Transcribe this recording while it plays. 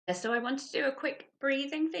So I want to do a quick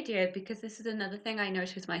breathing video because this is another thing I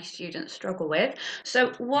notice my students struggle with.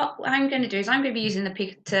 So what I'm going to do is I'm going to be using the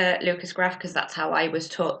Peter Lukas Graf because that's how I was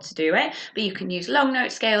taught to do it, but you can use long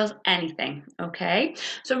note scales, anything, okay?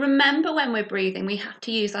 So remember, when we're breathing, we have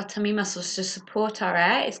to use our tummy muscles to support our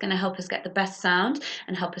air. It's going to help us get the best sound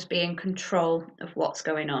and help us be in control of what's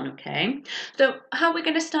going on, okay? So how we're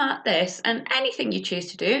going to start this, and anything you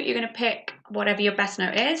choose to do, you're going to pick whatever your best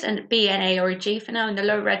note is, and B, an A, or a G for now in the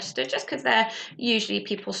low register, just because they're usually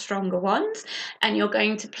people's stronger ones, and you're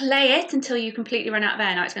going to play it until you completely run out of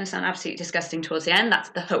air. Now it's going to sound absolutely disgusting towards the end. That's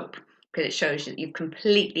the hope, because it shows that you've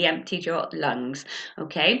completely emptied your lungs,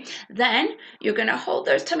 okay? Then you're going to hold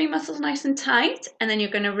those tummy muscles nice and tight, and then you're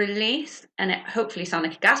going to release, and it hopefully sound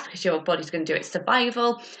like a gasp because your body's going to do its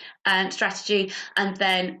survival strategy, and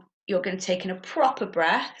then you're going to take in a proper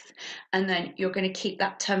breath, and then you're going to keep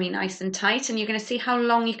that tummy nice and tight, and you're going to see how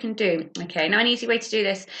long you can do. Okay, now an easy way to do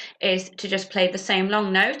this is to just play the same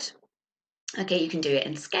long note. Okay, you can do it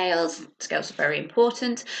in scales. Scales are very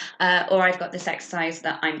important. Or I've got this exercise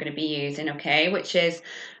that I'm going to be using, okay, which is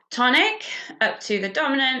tonic up to the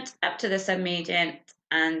dominant, up to the submediant,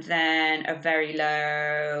 and then a very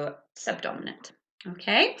low subdominant.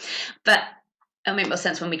 Okay, but it'll make more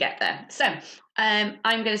sense when we get there. So I'm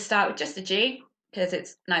going to start with just a G because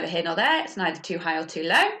it's neither here nor there. It's neither too high or too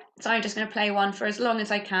low. So I'm just going to play one for as long as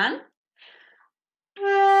I can.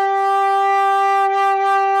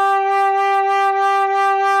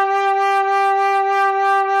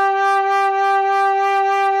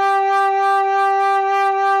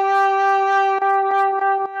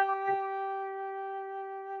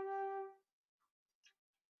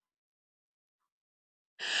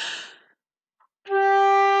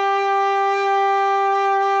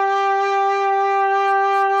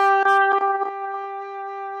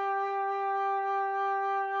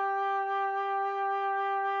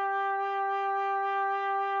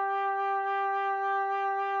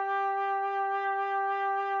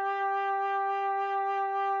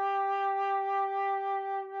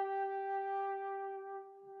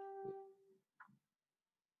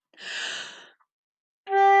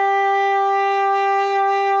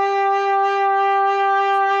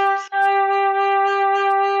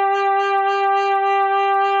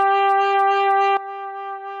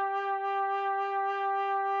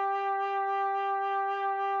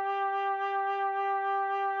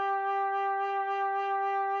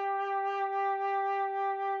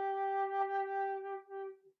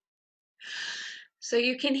 So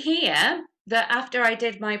you can hear that after I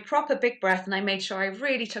did my proper big breath and I made sure I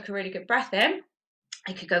really took a really good breath in,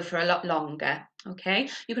 I could go for a lot longer, okay?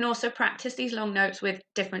 You can also practice these long notes with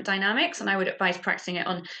different dynamics, and I would advise practicing it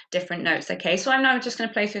on different notes, okay? So I'm now just going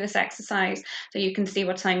to play through this exercise so you can see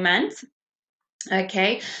what I meant.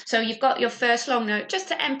 Okay, so you've got your first long note just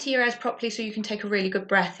to empty your ears properly so you can take a really good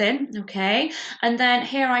breath in, okay? And then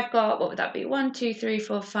here I've got, what would that be? 1, 2, 3,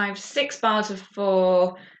 4, 5, 6 bars of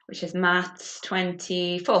 4, which is maths,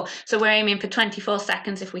 24. So we're aiming for 24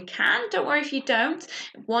 seconds if we can. Don't worry if you don't.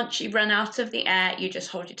 Once you run out of the air, you just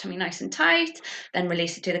hold your tummy nice and tight, then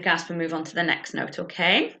release it to the gasp and move on to the next note,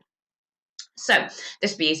 okay? So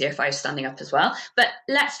this would be easier if I was standing up as well, but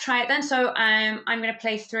let's try it then. So I'm going to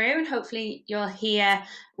play through, and hopefully you'll hear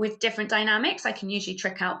with different dynamics. I can usually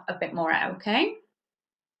trick out a bit more out, okay?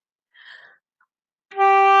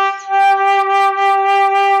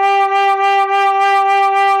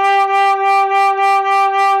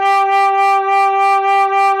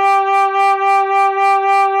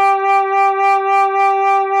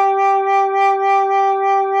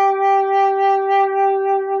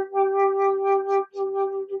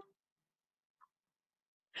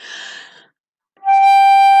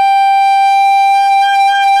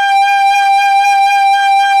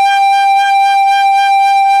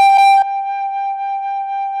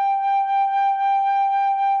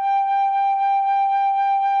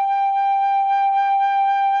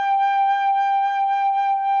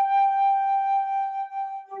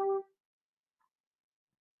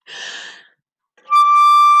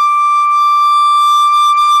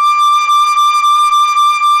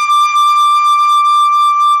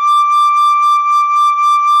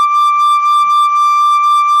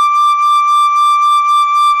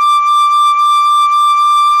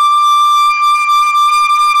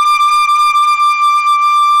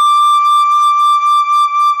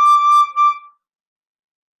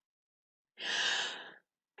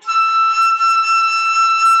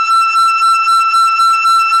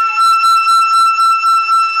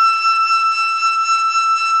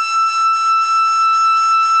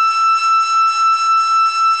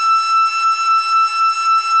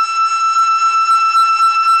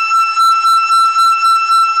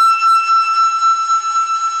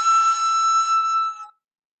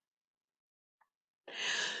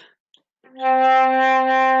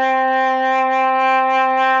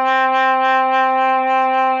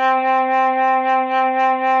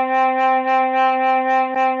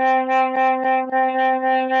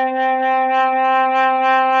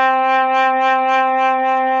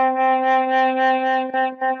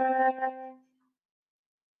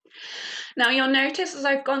 you'll notice as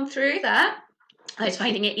I've gone through that, I was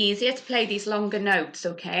finding it easier to play these longer notes,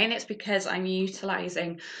 okay? And it's because I'm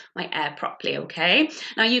utilising my air properly, okay?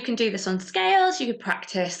 Now you can do this on scales. You could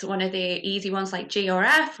practice one of the easy ones like G or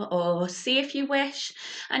F or C if you wish,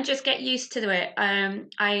 and just get used to it.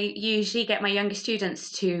 I usually get my younger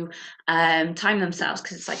students to time themselves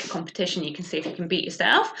because it's like a competition. You can see if you can beat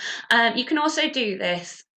yourself. You can also do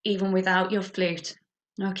this even without your flute.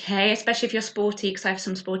 Okay, especially if you're sporty, because I have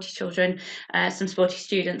some sporty children, some sporty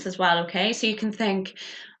students as well. Okay, so you can think,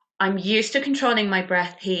 I'm used to controlling my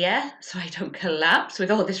breath here so I don't collapse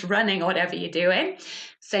with all this running or whatever you're doing.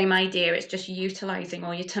 Same idea, it's just utilizing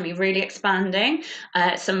all your tummy, really expanding.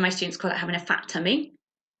 Some of my students call it having a fat tummy.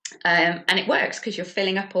 And it works because you're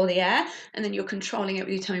filling up all the air and then you're controlling it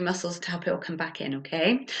with your tummy muscles to help it all come back in,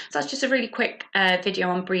 okay? So that's just a really quick video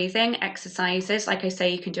on breathing exercises. Like I say,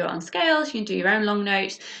 you can do it on scales, you can do your own long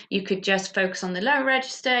notes, you could just focus on the lower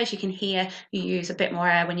register. As you can hear, you use a bit more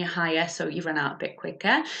air when you're higher, so you run out a bit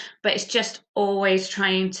quicker. But it's just always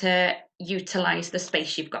trying to utilize the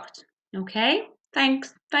space you've got, okay?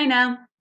 Thanks, bye now.